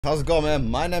How's it going, man?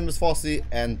 My name is Vossi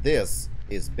and this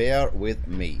is Bear With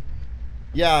Me.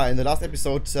 Yeah, in the last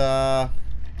episode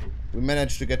we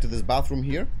managed to get to this bathroom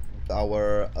here with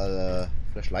our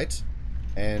flashlight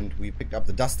and we picked up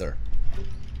the duster.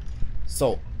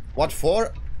 So, what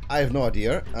for? I have no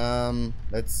idea.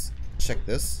 Let's check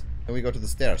this. Can we go to the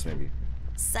stairs maybe?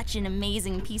 Such an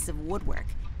amazing piece of woodwork.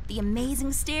 The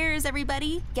amazing stairs,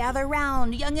 everybody. Gather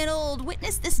round, young and old,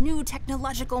 witness this new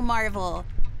technological marvel.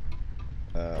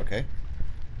 Okay.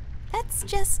 That's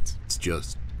just... It's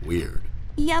just weird.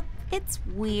 Yep, it's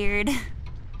weird.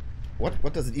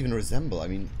 What does it even resemble? I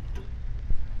mean...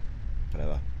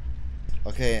 Whatever.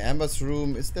 Okay, Amber's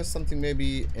room. Is there something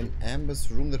maybe in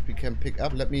Amber's room that we can pick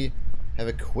up? Let me have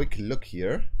a quick look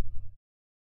here.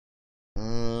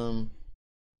 So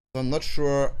I'm not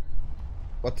sure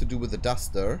what to do with the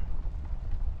duster.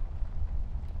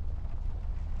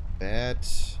 Bed.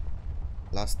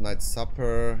 Last night's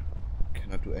supper.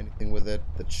 Cannot do anything with it.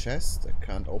 The chest. I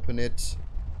can't open it.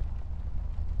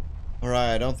 Alright,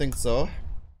 I don't think so.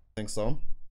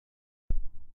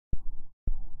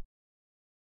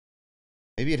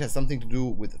 Maybe it has something to do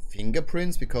with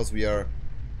fingerprints because we are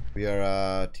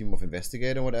a team of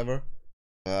investigator or whatever.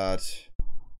 But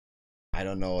I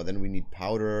don't know. Then we need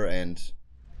powder and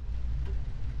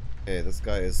okay, this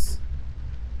guy is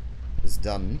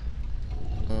done.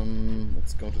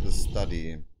 Let's go to the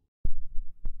study.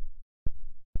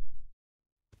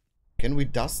 Can we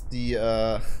dust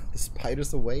the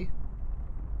spiders away?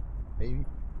 Maybe.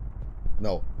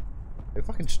 No. Are you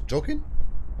fucking joking?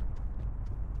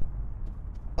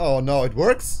 Oh no, it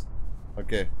works?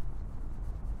 Okay.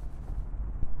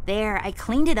 There, I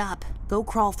cleaned it up. Go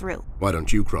crawl through. Why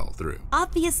don't you crawl through?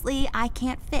 Obviously, I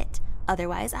can't fit.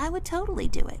 Otherwise, I would totally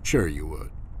do it. Sure you would.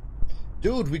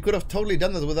 Dude, we could have totally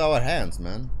done this with our hands,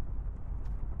 man.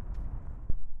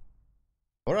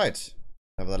 Alright.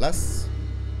 Nevertheless.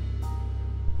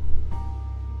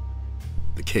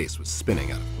 The case was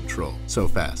spinning out of control. So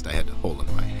fast I had to hold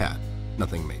onto my hat.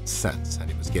 Nothing made sense, and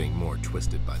it was getting more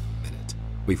twisted by the minute.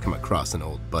 We've come across an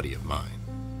old buddy of mine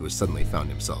who has suddenly found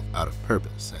himself out of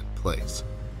purpose and place.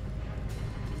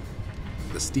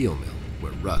 The steel mill,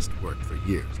 where Rust worked for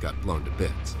years, got blown to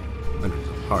bits. Hundreds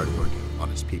of hard-working,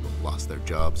 honest people lost their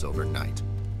jobs overnight.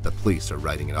 The police are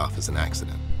writing it off as an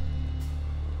accident.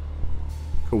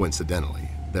 Coincidentally,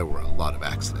 there were a lot of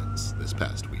accidents this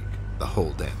past week. The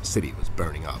whole damn city was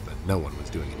burning up and no one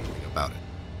was doing anything about it.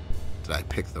 Did I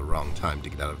pick the wrong time to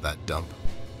get out of that dump?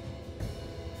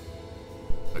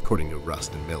 According to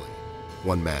Rust and Millie,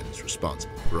 one man is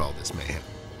responsible for all this mayhem.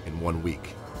 In 1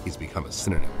 week, he's become a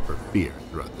synonym for fear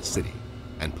throughout the city,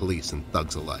 and police and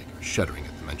thugs alike are shuddering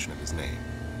at the mention of his name.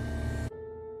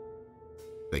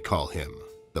 They call him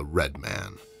the Red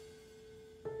Man.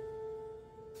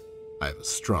 I have a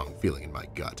strong feeling in my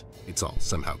gut. It's all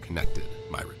somehow connected.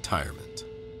 My retirement,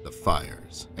 the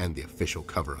fires, and the official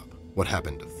cover-up. What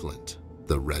happened to Flint,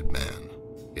 the Red Man?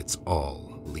 It's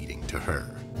all leading to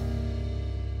her.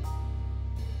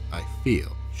 I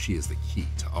feel she is the key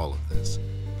to all of this.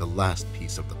 The last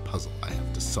piece of the puzzle I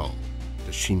have to solve.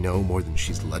 Does she know more than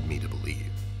she's led me to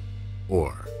believe?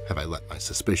 Or have I let my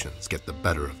suspicions get the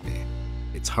better of me?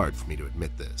 It's hard for me to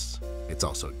admit this. It's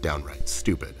also downright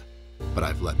stupid. But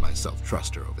I've let myself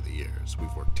trust her over the years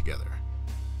we've worked together.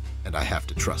 And I have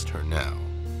to trust her now.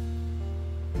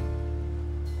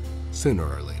 Sooner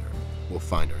or later, we'll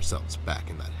find ourselves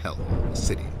back in that hellhole of a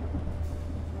city.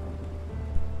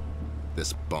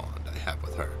 This bond I have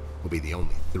with her will be the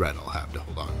only thread I'll have to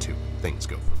hold on to when things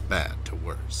go from bad to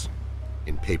worse.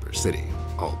 In Paper City,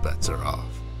 all bets are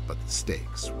off, but the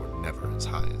stakes were never as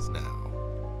high as now.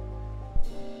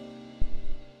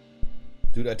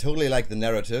 Dude, I totally like the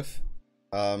narrative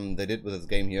they did with this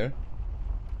game here.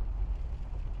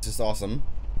 It's just awesome.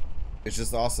 It's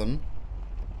just awesome.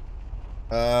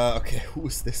 Okay, who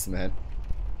is this man?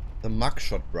 The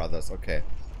Mugshot Brothers, okay.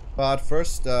 But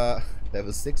first,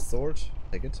 level 6 sword,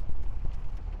 take it.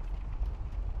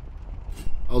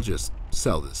 I'll just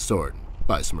sell this sword and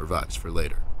buy some revives for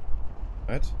later.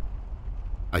 Right?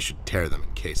 I should tear them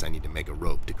in case I need to make a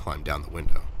rope to climb down the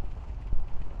window.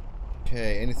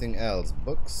 Okay, anything else?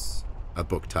 Books? A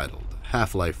book titled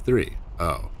Half-Life 3.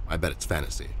 Oh, I bet it's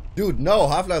fantasy. Dude, no,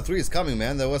 Half-Life 3 is coming,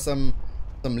 man. There was some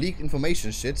leaked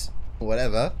information shit.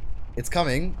 Whatever. It's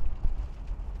coming.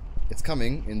 It's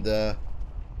coming in the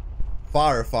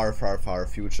far, far, far, far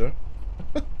future.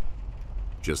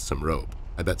 Just some rope.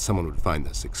 I bet someone would find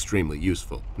this extremely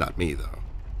useful. Not me, though.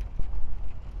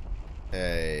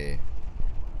 Hey.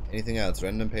 Anything else?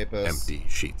 Random papers? Empty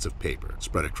sheets of paper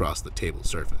spread across the table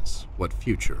surface. What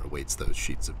future awaits those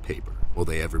sheets of paper? Will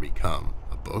they ever become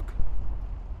a book?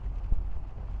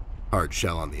 Hard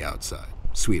shell on the outside,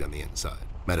 sweet on the inside.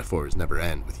 Metaphors never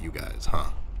end with you guys,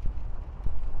 huh?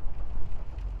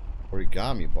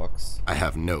 Origami box. I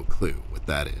have no clue what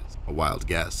that is. A wild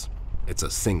guess. It's a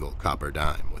single copper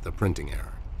dime with a printing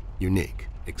error. Unique,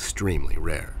 extremely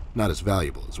rare. Not as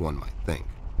valuable as one might think.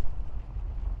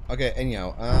 Okay,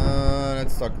 anyhow,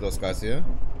 let's talk to those guys here.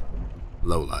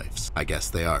 Lowlifes. I guess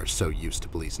they are so used to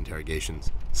police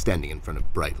interrogations. Standing in front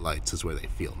of bright lights is where they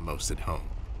feel most at home.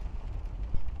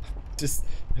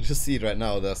 I just see it right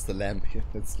now. There's the lamp here.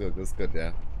 That's good,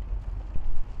 yeah.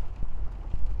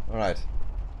 Alright.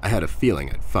 I had a feeling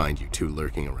I'd find you two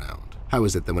lurking around. How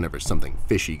is it that whenever something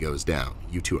fishy goes down,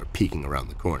 you two are peeking around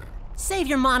the corner? Save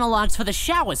your monologues for the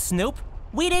shower, Snoop.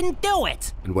 We didn't do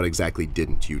it! And what exactly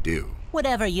didn't you do?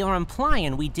 Whatever you're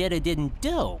implying we did or didn't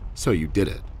do. So you did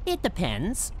it. It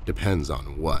depends. Depends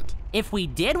on what? If we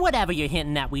did whatever you're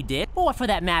hinting that we did, or for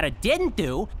that matter didn't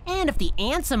do, and if the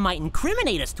answer might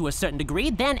incriminate us to a certain degree,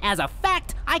 then as a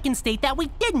fact, I can state that we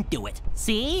didn't do it.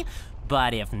 See?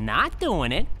 But if not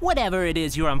doing it, whatever it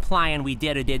is you're implying we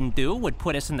did or didn't do would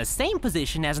put us in the same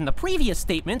position as in the previous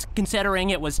statement, considering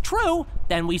it was true,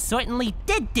 then we certainly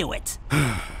did do it.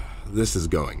 This is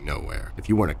going nowhere. If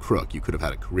you weren't a crook, you could have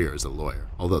had a career as a lawyer,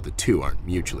 although the two aren't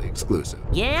mutually exclusive.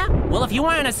 Yeah? Well, if you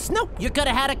weren't a Snoop, you could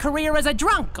have had a career as a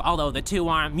drunk, although the two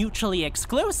aren't mutually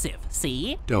exclusive,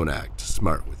 see? Don't act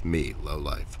smart with me,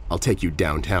 lowlife. I'll take you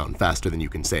downtown faster than you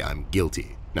can say I'm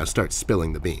guilty. Now start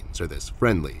spilling the beans, or this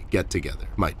friendly get-together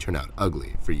might turn out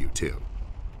ugly for you two.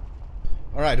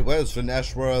 Alright, where's Flint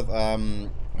Ashworth?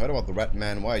 Heard about the Red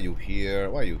Man. Why are you here?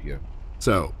 Why are you here?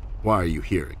 So, why are you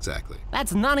here exactly?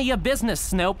 That's none of your business,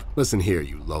 Snoop. Listen here,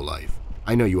 you lowlife.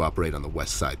 I know you operate on the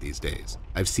west side these days.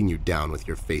 I've seen you down with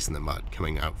your face in the mud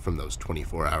coming out from those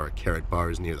 24-hour carrot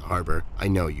bars near the harbor. I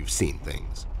know you've seen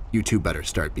things. You two better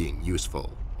start being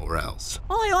useful, or else.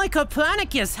 Oi,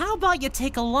 Copernicus, how about you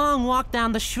take a long walk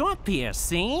down the shore pier,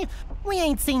 see? We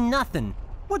ain't seen nothing.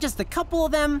 We're just a couple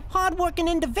of them hard-working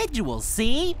individuals,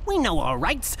 see? We know our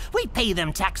rights. We pay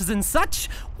them taxes and such.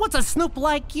 What's a Snoop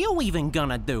like you even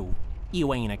gonna do?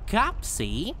 You ain't a cop,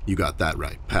 see? You got that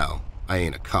right, pal. I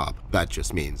ain't a cop. That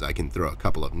just means I can throw a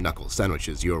couple of knuckle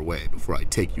sandwiches your way before I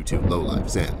take you two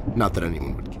lowlifes in. Not that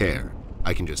anyone would care.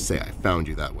 I can just say I found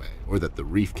you that way, or that the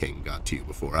Reef King got to you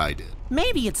before I did.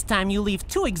 Maybe it's time you leave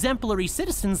two exemplary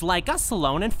citizens like us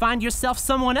alone and find yourself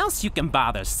someone else you can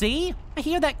bother, see? I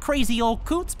hear that crazy old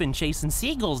coot's been chasing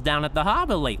seagulls down at the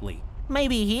harbor lately.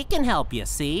 Maybe he can help you,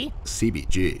 see?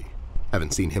 CBG.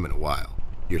 Haven't seen him in a while.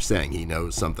 You're saying he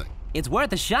knows something? It's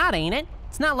worth a shot, ain't it?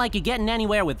 It's not like you're getting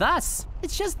anywhere with us.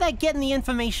 It's just that getting the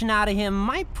information out of him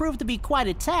might prove to be quite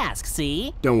a task,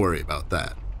 see? Don't worry about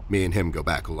that. Me and him go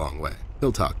back a long way.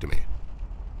 He'll talk to me.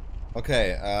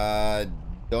 Okay,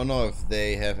 don't know if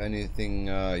they have anything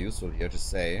useful here to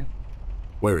say.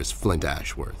 Where is Flint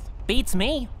Ashworth? Beats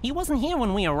me. He wasn't here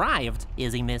when we arrived.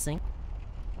 Is he missing?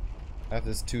 I have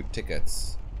these 2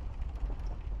 tickets.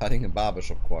 Cutting a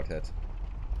barbershop quartet.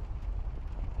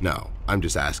 No, I'm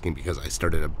just asking because I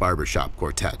started a barbershop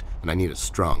quartet and I need a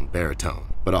strong baritone,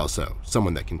 but also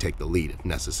someone that can take the lead if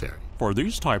necessary. For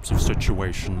these types of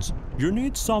situations, you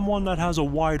need someone that has a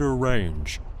wider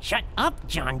range. Shut up,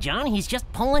 John. He's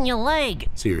just pulling your leg.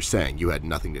 So you're saying you had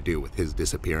nothing to do with his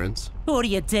disappearance? Who do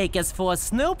you take us for,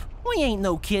 Snoop? We ain't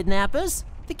no kidnappers.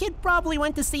 The kid probably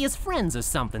went to see his friends or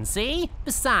something, see?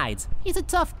 Besides, he's a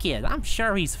tough kid. I'm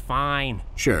sure he's fine.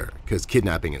 Sure, because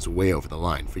kidnapping is way over the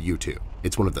line for you two.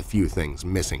 It's one of the few things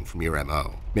missing from your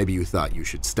MO. Maybe you thought you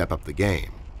should step up the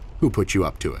game. Who put you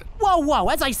up to it? Whoa,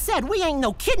 as I said, we ain't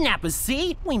no kidnappers,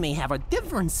 see? We may have our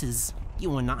differences,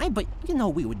 you and I, but you know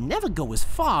we would never go as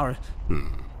far.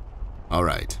 All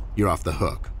right, you're off the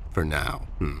hook, for now.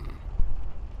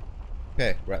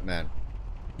 Okay, Red Man.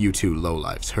 You two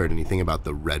lowlifes heard anything about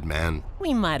the Red Man?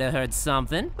 We might have heard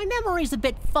something. My memory's a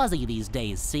bit fuzzy these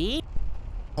days, see?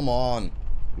 Come on.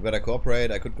 You better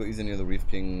cooperate. I could go easy near the Reef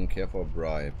King. Care for a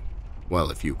bribe. Well,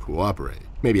 if you cooperate,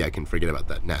 maybe I can forget about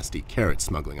that nasty carrot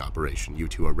smuggling operation you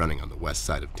two are running on the west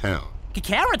side of town.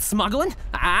 Carrot smuggling?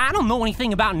 I don't know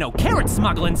anything about no carrot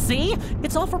smuggling, see?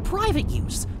 It's all for private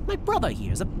use. My brother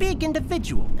here's a big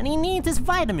individual, and he needs his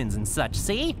vitamins and such,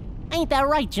 see? Ain't that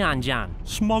right, John?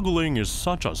 Smuggling is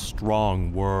such a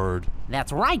strong word.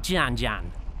 That's right,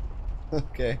 John.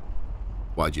 Okay.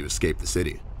 Why'd you escape the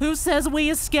city? Who says we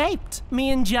escaped? Me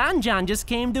and John just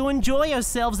came to enjoy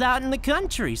ourselves out in the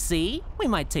country, see? We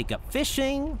might take up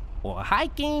fishing, or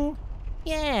hiking.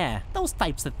 Yeah, those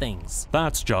types of things.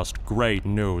 That's just great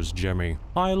news, Jimmy.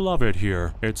 I love it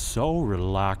here. It's so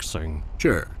relaxing.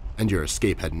 Sure, And your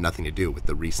escape had nothing to do with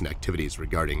the recent activities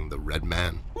regarding the Red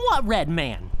Man? What Red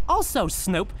Man? Also,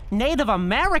 Snoop, Native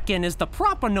American is the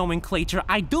proper nomenclature,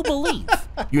 I do believe.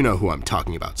 You know who I'm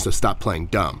talking about, so stop playing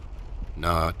dumb.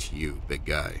 Not you, big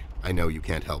guy. I know you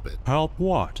can't help it. Help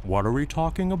what? What are we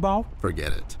talking about?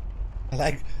 Forget it.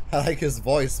 I like his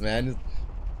voice, man.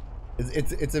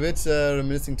 It's a bit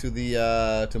reminiscing to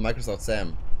the to Microsoft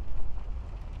Sam.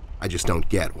 I just don't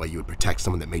get why you would protect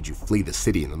someone that made you flee the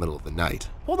city in the middle of the night.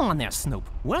 Hold on there, Snoop.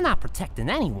 We're not protecting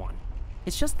anyone.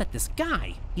 It's just that this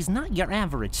guy, he's not your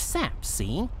average sap,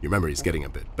 see? Your memory's getting a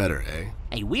bit better, eh?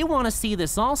 Hey, we want to see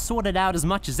this all sorted out as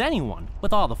much as anyone.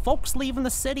 With all the folks leaving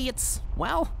the city, it's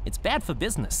bad for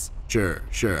business. Sure,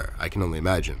 I can only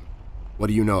imagine. What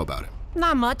do you know about him?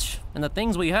 Not much, and the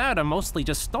things we heard are mostly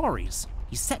just stories.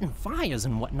 He's setting fires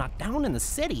and whatnot down in the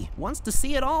city, wants to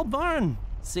see it all burn,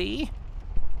 see?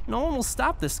 No one will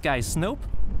stop this guy, Snoop.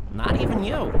 Not even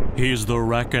you. He's the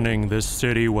reckoning this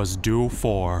city was due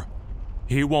for.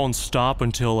 He won't stop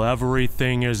until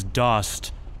everything is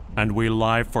dust, and we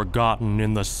lie forgotten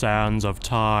in the sands of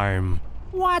time.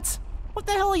 What? What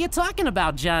the hell are you talking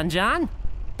about, John?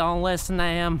 Don't listen to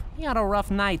him. He had a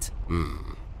rough night.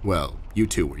 Well, you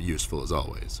two were useful as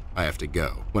always. I have to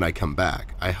go. When I come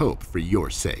back, I hope, for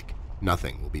your sake,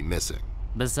 nothing will be missing.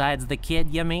 Besides the kid,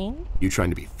 you mean? You trying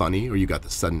to be funny, or you got the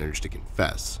sudden urge to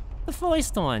confess? The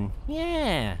first one,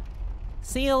 yeah.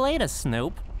 See you later,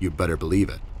 Snoop. You better believe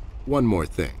it. One more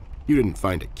thing. You didn't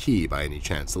find a key by any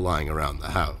chance lying around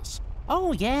the house?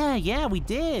 Oh, yeah, we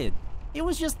did. It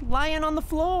was just lying on the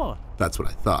floor. That's what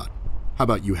I thought. How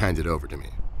about you hand it over to me?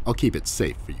 I'll keep it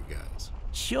safe for you guys.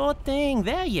 Sure thing,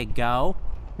 there you go.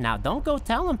 Now don't go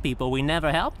telling people we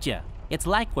never helped you. It's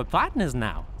like we're partners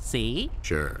now, see?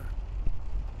 Sure.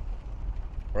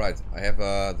 Alright, I have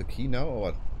the key now, or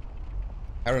what?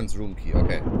 Aaron's room key,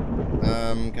 okay.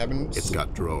 Cabinets? It's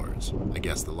got drawers. I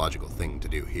guess the logical thing to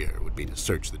do here would be to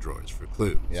search the drawers for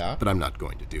clues. Yeah? But I'm not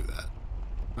going to do that.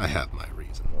 I have my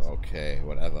reasons. Okay,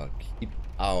 whatever.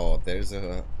 Oh, there's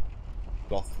a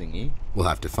cloth thingy. We'll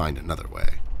have to find another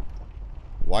way.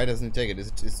 Why doesn't he take it? Is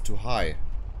it too high?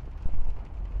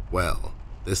 Well,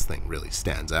 this thing really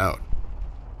stands out.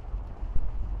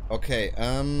 Okay,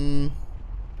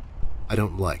 I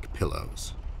don't like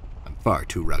pillows. I'm far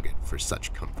too rugged for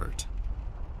such comfort.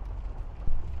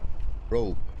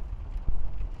 rope.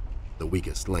 The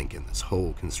weakest link in this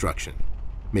whole construction.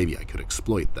 Maybe I could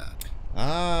exploit that.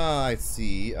 Ah, I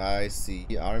see.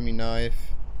 Army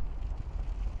knife.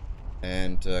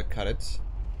 And cut it.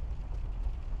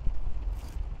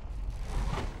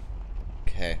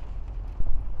 Okay.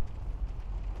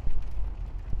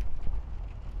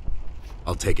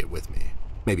 I'll take it with me.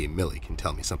 Maybe Millie can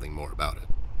tell me something more about it.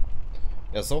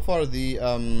 Yeah, so far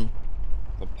the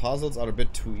puzzles are a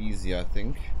bit too easy, I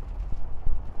think.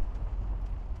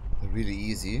 They're really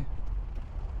easy.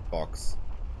 Box.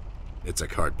 It's a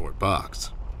cardboard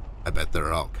box. I bet there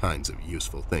are all kinds of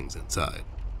useful things inside.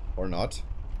 Or not.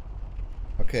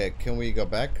 Okay, can we go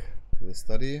back to the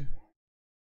study? I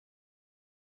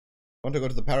want to go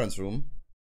to the parents' room.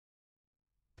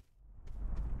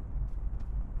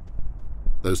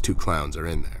 Those two clowns are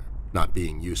in there, not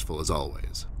being useful as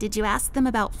always. Did you ask them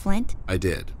about Flint? I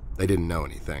did. They didn't know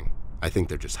anything. I think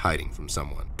they're just hiding from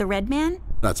someone. The Red Man?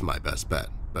 That's my best bet,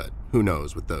 but who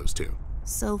knows with those two.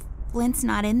 So Flint's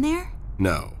not in there?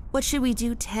 No. What should we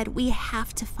do, Ted? We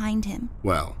have to find him.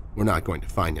 Well, we're not going to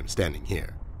find him standing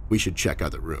here. We should check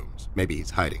other rooms. Maybe he's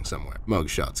hiding somewhere.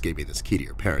 Mugshots gave me this key to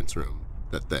your parents' room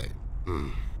that they,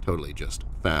 totally just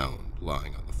found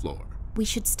lying on the floor. We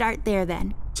should start there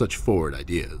then. Such forward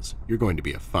ideas. You're going to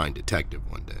be a fine detective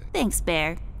one day. Thanks,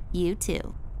 Bear. You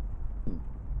too.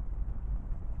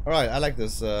 Alright, I like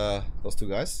this, those two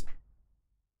guys.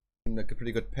 Seem like a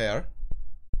pretty good pair.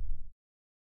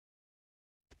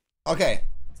 Okay,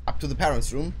 up to the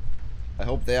parents' room. I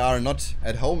hope they are not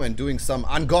at home and doing some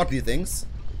ungodly things.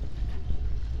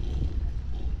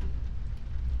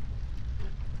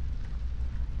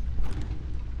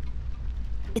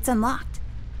 It's unlocked.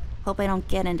 Hope I don't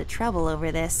get into trouble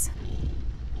over this.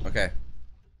 Okay.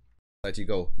 Let you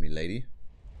go, me lady.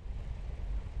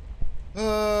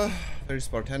 Very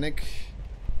Spartanic.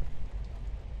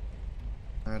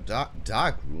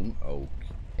 Dark room,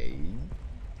 okay.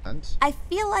 And? I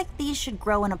feel like these should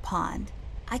grow in a pond.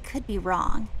 I could be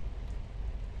wrong.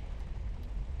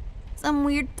 Some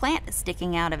weird plant is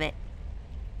sticking out of it.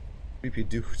 Creepy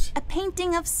dude. A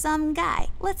painting of some guy.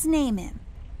 Let's name him.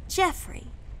 Jeffrey.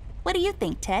 What do you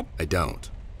think, Ted? I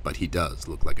don't, but he does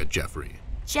look like a Jeffrey.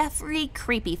 Jeffrey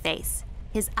Creepyface.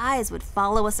 His eyes would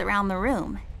follow us around the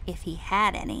room, if he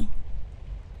had any.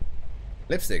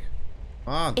 Lipstick.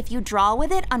 Ah. If you draw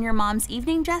with it on your mom's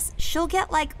evening dress, she'll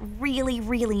get like really,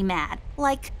 really mad.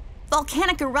 Like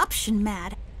volcanic eruption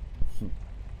mad.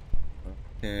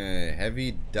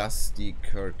 Heavy, dusty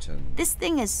curtain. This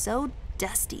thing is so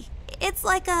dusty. It's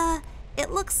like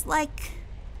it looks like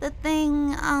the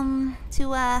thing,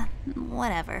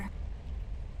 whatever.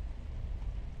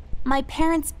 My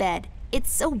parents' bed. It's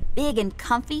so big and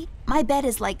comfy. My bed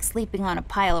is like sleeping on a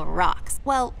pile of rocks.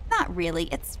 Well, not really.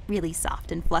 It's really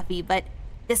soft and fluffy, but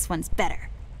this one's better.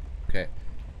 Okay.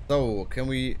 So, can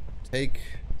we take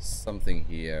something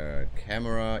here?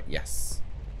 Camera, yes.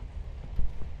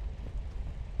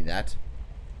 See that?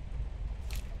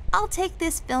 I'll take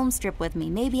this film strip with me.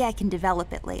 Maybe I can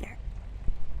develop it later.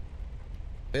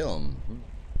 Film.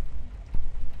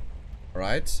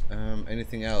 Alright.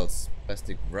 Anything else?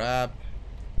 Plastic wrap.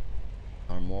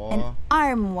 Armoire. An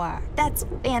armoire. That's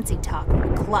fancy talk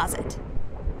for a closet.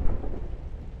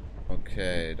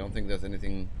 Okay, don't think there's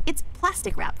anything. It's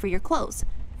plastic wrap for your clothes,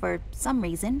 for some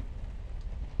reason.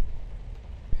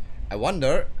 I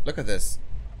wonder, look at this.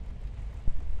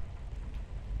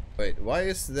 Wait, why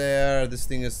is there, this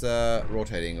thing is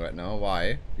rotating right now?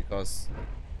 Why? Because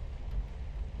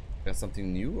there's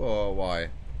something new, or why?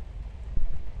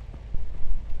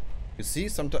 You see,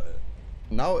 sometimes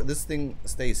now this thing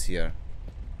stays here.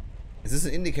 Is this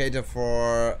an indicator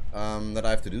for that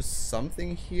I have to do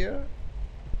something here?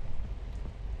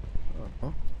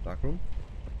 Uh-huh. Dark room.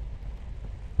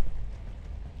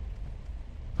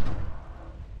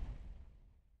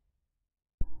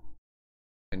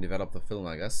 Can develop the film,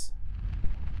 I guess.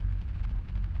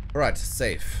 Alright,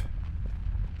 save.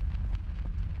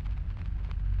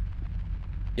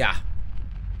 Yeah.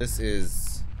 This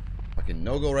is fucking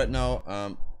no-go right now.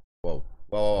 Whoa.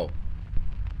 Whoa.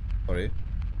 Sorry.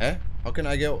 Eh? How can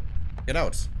I get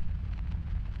out?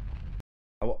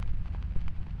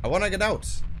 I wanna get out.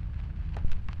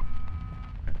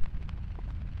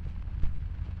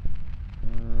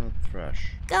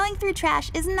 Trash. Going through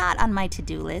trash is not on my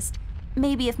to-do list.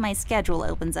 Maybe if my schedule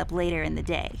opens up later in the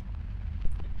day.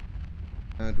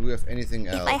 Do we have anything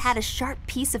else? If I had a sharp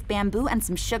piece of bamboo and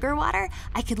some sugar water,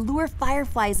 I could lure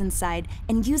fireflies inside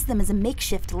and use them as a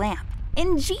makeshift lamp.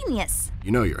 Ingenious!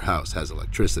 You know your house has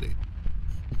electricity.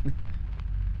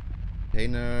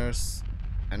 Containers,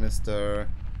 canister,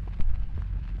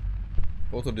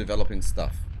 photo developing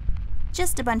stuff.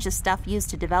 Just a bunch of stuff used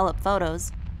to develop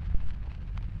photos.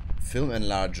 Film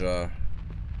enlarger.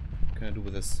 What can I do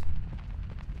with this?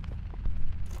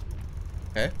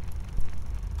 Okay.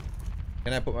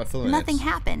 Can I put my film in it? Nothing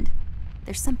happened.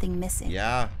 There's something missing.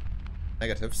 Yeah.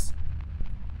 Negatives.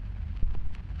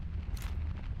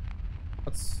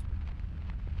 What's...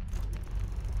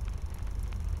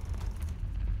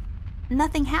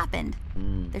 Nothing happened.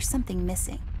 There's something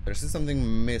missing. There's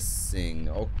something missing.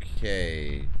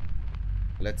 Okay.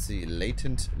 Let's see.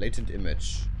 Latent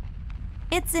image.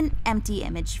 It's an empty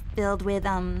image filled with,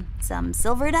 some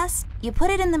silver dust. You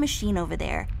put it in the machine over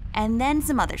there, and then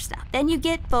some other stuff. Then you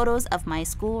get photos of my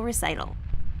school recital.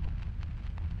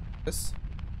 This?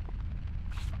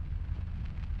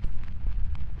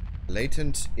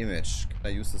 Latent image. Can I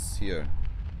use this here?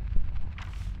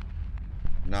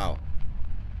 Now.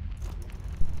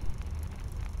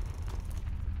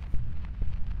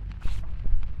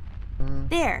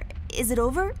 There. Is it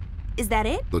over? Is that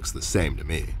it? Looks the same to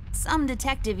me. Some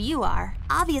detective you are.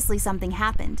 Obviously something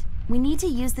happened. We need to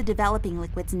use the developing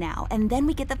liquids now, and then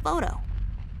we get the photo.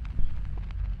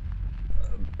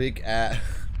 Big ass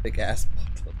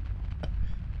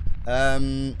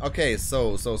bottle. Okay,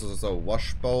 so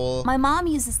wash bowl. My mom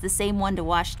uses the same one to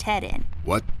wash Ted in.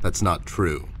 What? That's not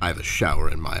true. I have a shower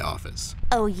in my office.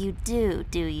 Oh, you do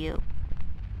you?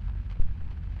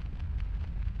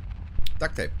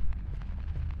 Duct tape.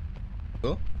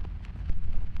 Cool.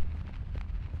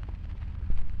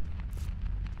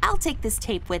 I'll take this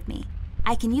tape with me.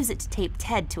 I can use it to tape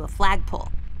Ted to a flagpole.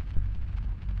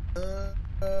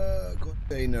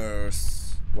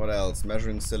 Containers. What else?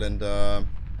 Measuring cylinder.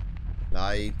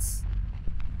 Lights.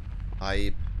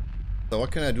 Pipe. So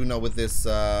what can I do now with this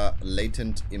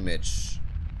latent image?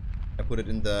 I put it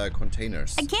in the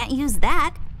containers. I can't use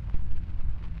that.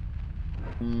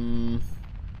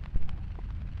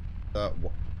 The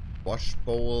wash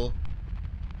bowl.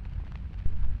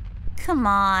 Come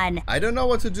on. I don't know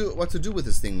what to do with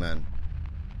this thing, man.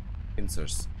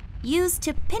 Pincers. Used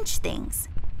to pinch things.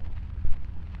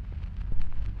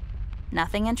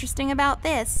 Nothing interesting about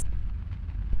this.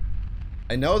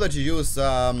 I know that you use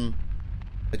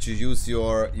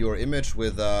your image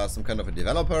with some kind of a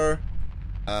developer,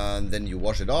 and then you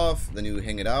wash it off, then you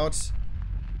hang it out.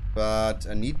 But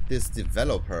I need this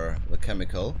developer, the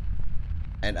chemical.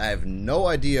 and I have no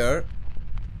idea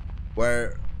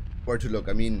where to look.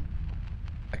 I mean,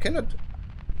 I cannot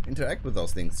interact with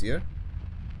those things here.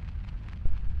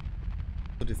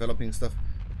 Developing stuff.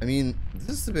 I mean, this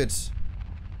is a bit...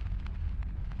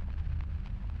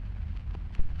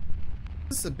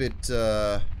 This is a bit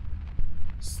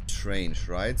strange,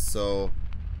 right? So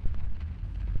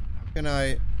how can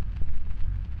I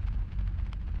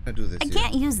do this? I here?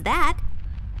 can't use that.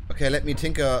 Okay, let me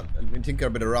tinker a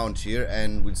bit around here,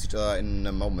 and we'll see in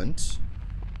a moment.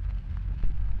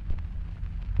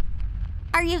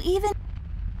 Are you even?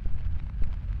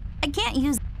 I can't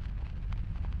use.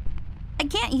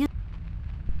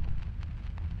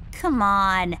 Come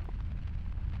on.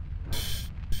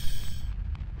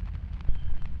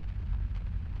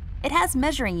 It has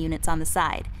measuring units on the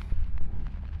side.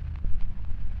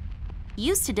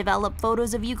 Used to develop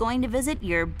photos of you going to visit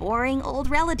your boring old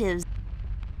relatives.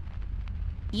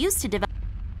 Used to develop...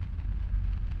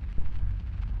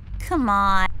 Come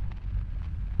on.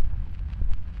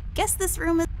 Guess this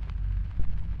room is...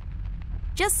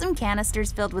 Just some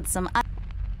canisters filled with some...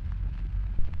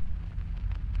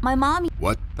 My mom...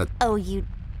 What? Oh, you...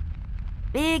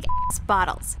 Big ass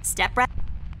bottles. Step right...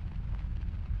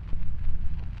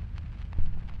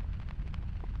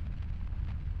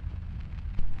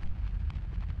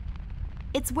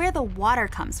 It's where the water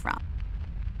comes from.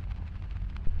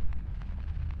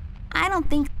 I don't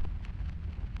think...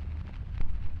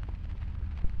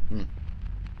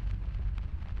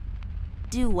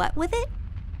 Do what with it?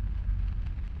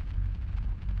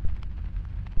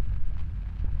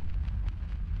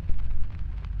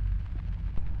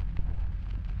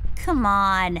 Come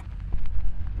on.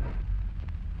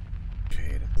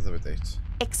 Okay, das ist aber echt.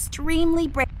 Extremely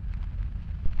brave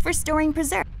for storing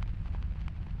preserve.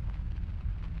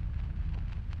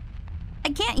 I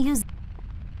can't use...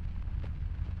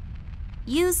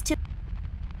 Use to...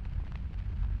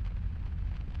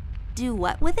 Do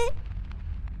what with it?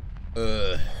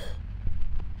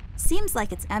 Seems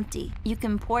like it's empty. You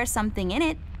can pour something in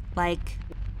it, like...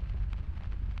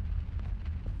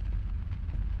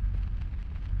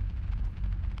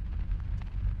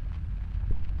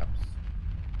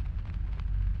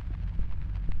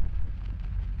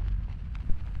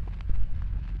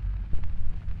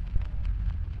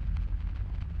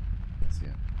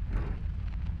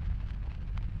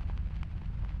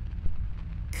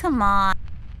 Come on.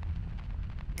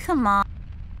 Come on.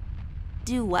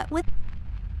 Do what with...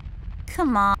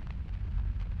 Come on.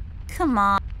 Come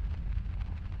on.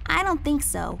 I don't think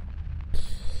so.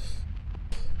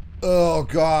 Oh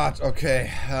God, okay.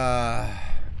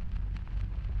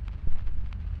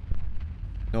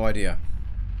 No idea.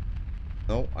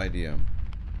 No idea.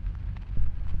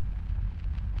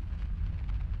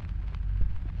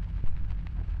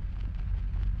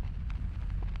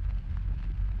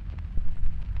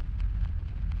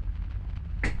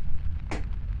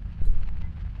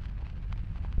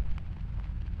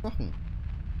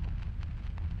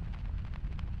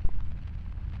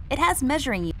 It has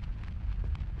measuring units.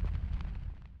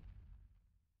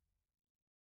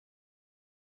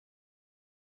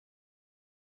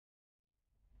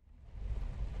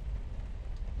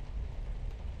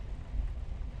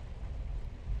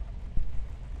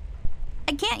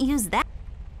 I can't use that.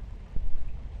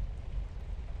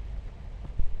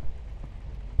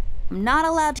 I'm not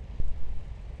allowed to.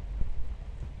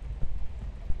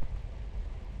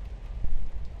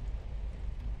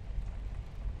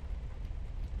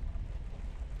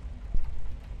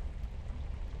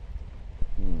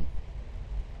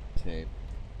 Tape.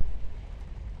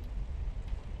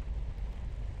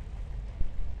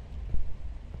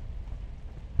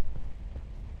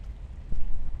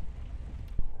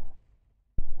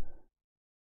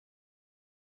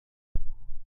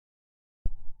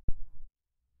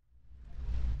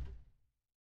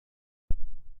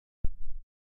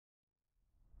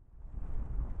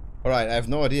 Alright, I have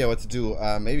no idea what to do.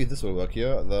 Maybe this will work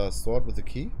here. The sword with the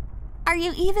key? Are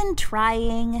you even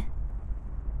trying?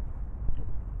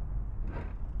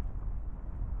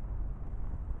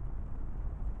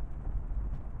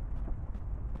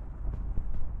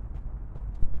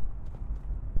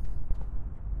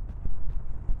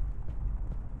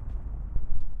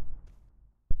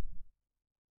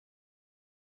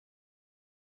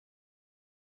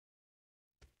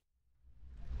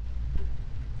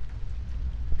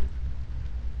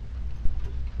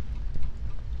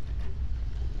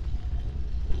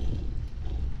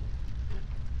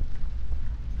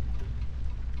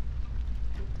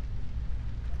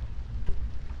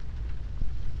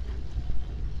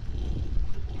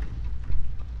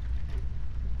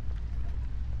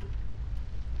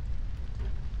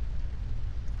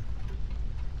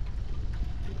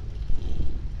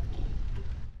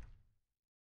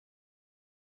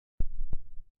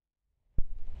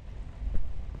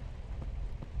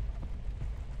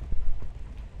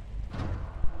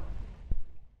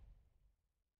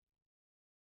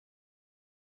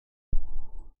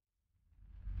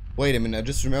 Wait a minute, I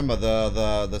just remember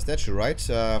the statue, right?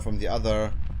 From the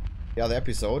other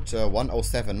episode,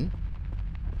 107.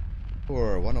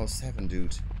 Or 107,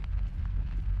 dude.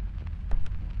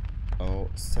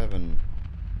 07.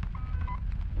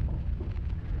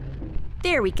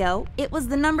 There we go. It was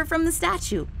the number from the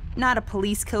statue. Not a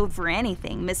police code for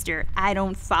anything, Mr. I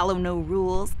don't follow no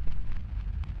rules.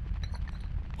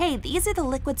 Hey, these are the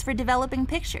liquids for developing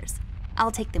pictures. I'll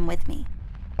take them with me.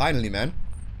 Finally, man.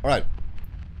 Alright.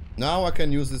 Now I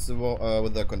can use this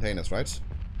with the containers, right?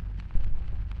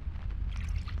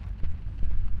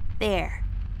 There.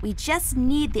 We just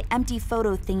need the empty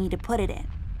photo thingy to put it in.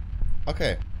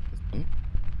 Okay.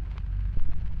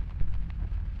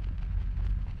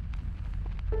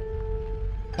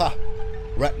 Ha!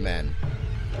 Rat man.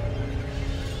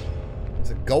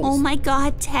 It's a ghost. Oh my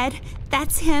god, Ted.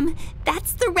 That's him.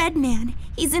 That's the red man.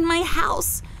 He's in my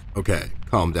house. Okay,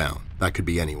 calm down. That could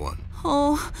be anyone.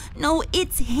 Oh, no,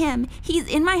 it's him. He's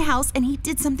in my house and he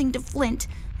did something to Flint.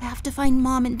 I have to find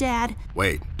Mom and Dad.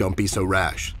 Wait, don't be so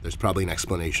rash. There's probably an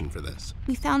explanation for this.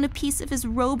 We found a piece of his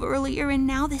robe earlier and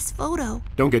now this photo.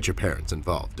 Don't get your parents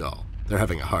involved, doll. They're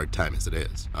having a hard time as it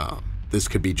is. This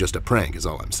could be just a prank is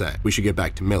all I'm saying. We should get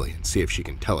back to Millie and see if she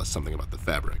can tell us something about the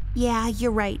fabric. Yeah, you're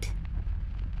right.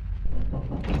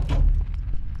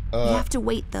 We have to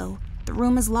wait, though. The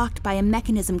room is locked by a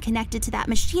mechanism connected to that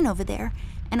machine over there,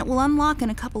 and it will unlock in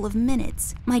a couple of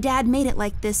minutes. My dad made it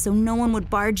like this so no one would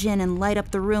barge in and light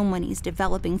up the room when he's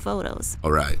developing photos.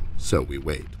 All right, so we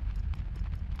wait.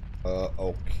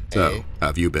 Okay. So, how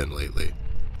have you been lately?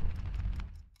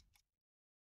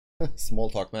 Small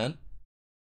talk, man.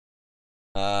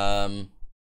 Can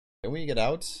we get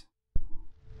out?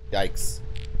 Yikes.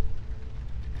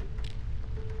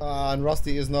 And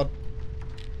Rusty is not...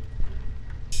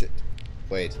 Shit.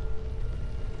 Wait.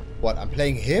 What, I'm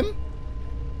playing him?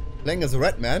 Playing as a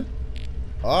red man?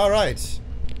 Alright.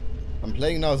 I'm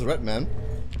playing now as a red man.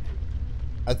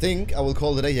 I think I will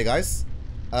call it a day here, guys.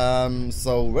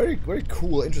 So very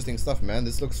cool, interesting stuff, man.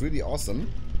 This looks really awesome.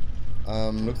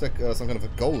 Looks like some kind of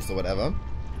a ghost or whatever.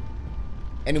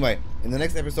 Anyway, in the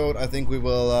next episode, I think we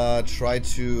will try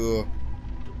to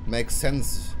make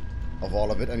sense of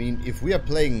all of it. I mean, if we are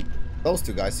playing those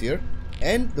two guys here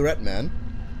and the red man,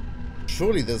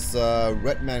 surely this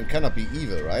red man cannot be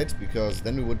evil, right? Because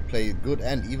then we would play good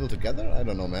and evil together? I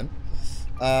don't know, man.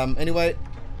 Anyway,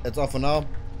 that's all for now.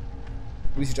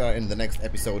 We see each other in the next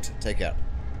episode. Take care.